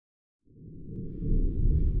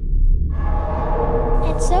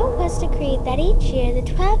has decreed that each year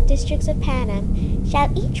the 12 districts of Panem shall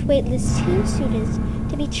each waitlist 2 students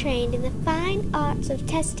to be trained in the fine arts of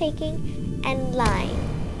test-taking and lying,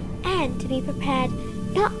 and to be prepared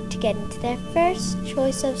not to get into their first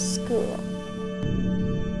choice of school.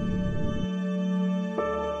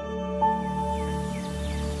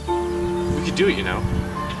 We could do it, you know.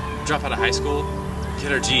 Drop out of high school,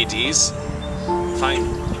 get our GEDs, find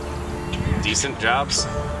decent jobs.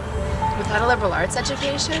 Without a liberal arts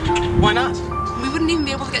education? Why not? We wouldn't even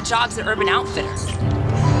be able to get jobs at Urban Outfitters.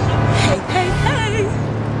 Hey, hey, hey!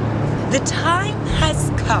 The time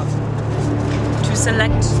has come to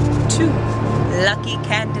select 2 lucky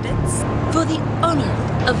candidates for the honor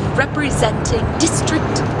of representing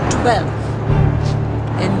District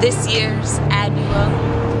 12 in this year's annual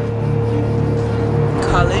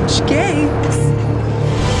College Games.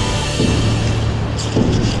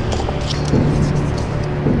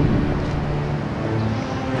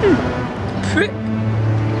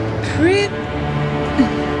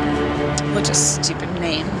 What a stupid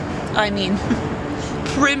name. I mean,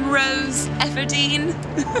 Primrose Everdeen.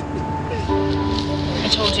 I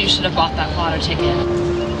told you should have bought that lotto ticket.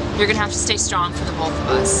 You're gonna have to stay strong for the both of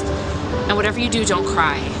us. And whatever you do, don't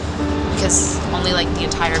cry. Because only like the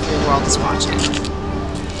entire blue world is watching.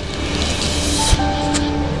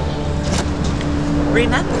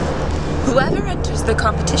 Remember, whoever enters the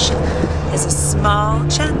competition has a small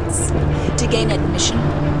chance to gain admission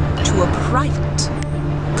to a private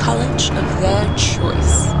college of their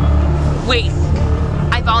choice. Wait,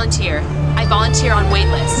 I volunteer. I volunteer on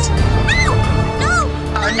Waitlist. No! No!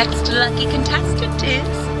 Our next lucky contestant is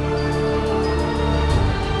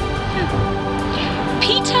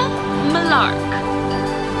Peter Malark.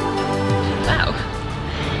 Wow,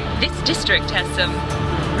 this district has some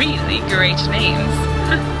really great names.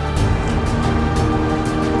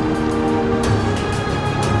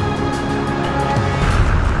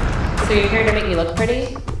 So you're here to make me look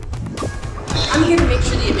pretty? I'm here to make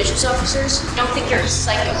sure the admissions officers don't think you're a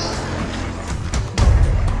psycho.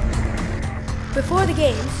 Before the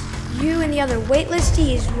games, you and the other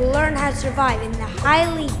waitlistees will learn how to survive in the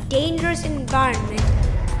highly dangerous environment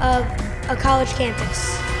of a college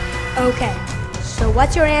campus. Okay, so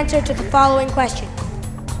what's your answer to the following question?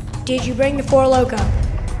 Did you bring the Four Loko?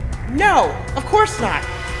 No, of course not.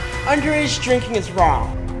 Underage drinking is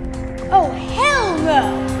wrong. Oh, hell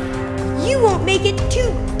no! You won't make it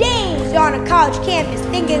 2 days on a college campus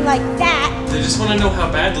thinking like that. They just want to know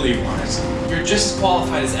how badly you want it. You're just as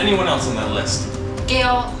qualified as anyone else on that list.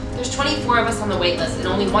 Gail, there's 24 of us on the wait list and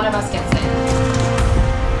only one of us gets in.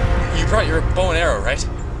 You brought your bow and arrow, right?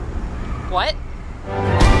 What?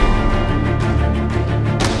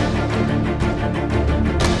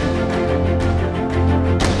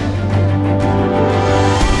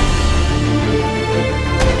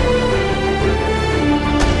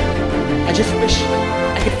 I just wish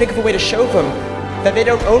I could think of a way to show them that they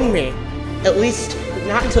don't own me. At least,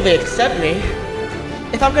 not until they accept me.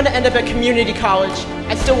 If I'm gonna end up at community college,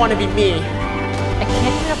 I still want to be me. I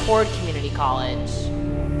can't even afford community college.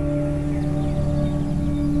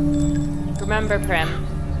 Remember, Prim,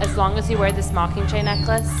 as long as you wear this mockingjay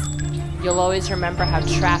necklace, you'll always remember how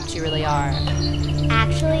trapped you really are.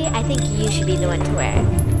 Actually, I think you should be the one to wear it.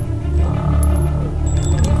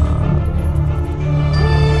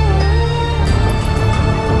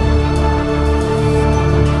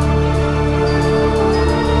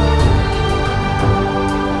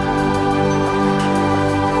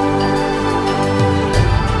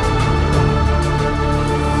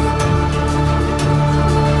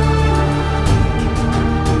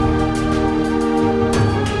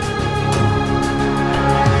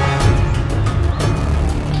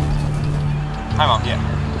 Hi, Mom. Yeah.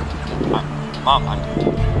 Mom,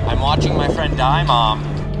 I'm watching my friend die, Mom.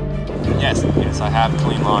 Yes, I have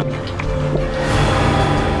clean lawn.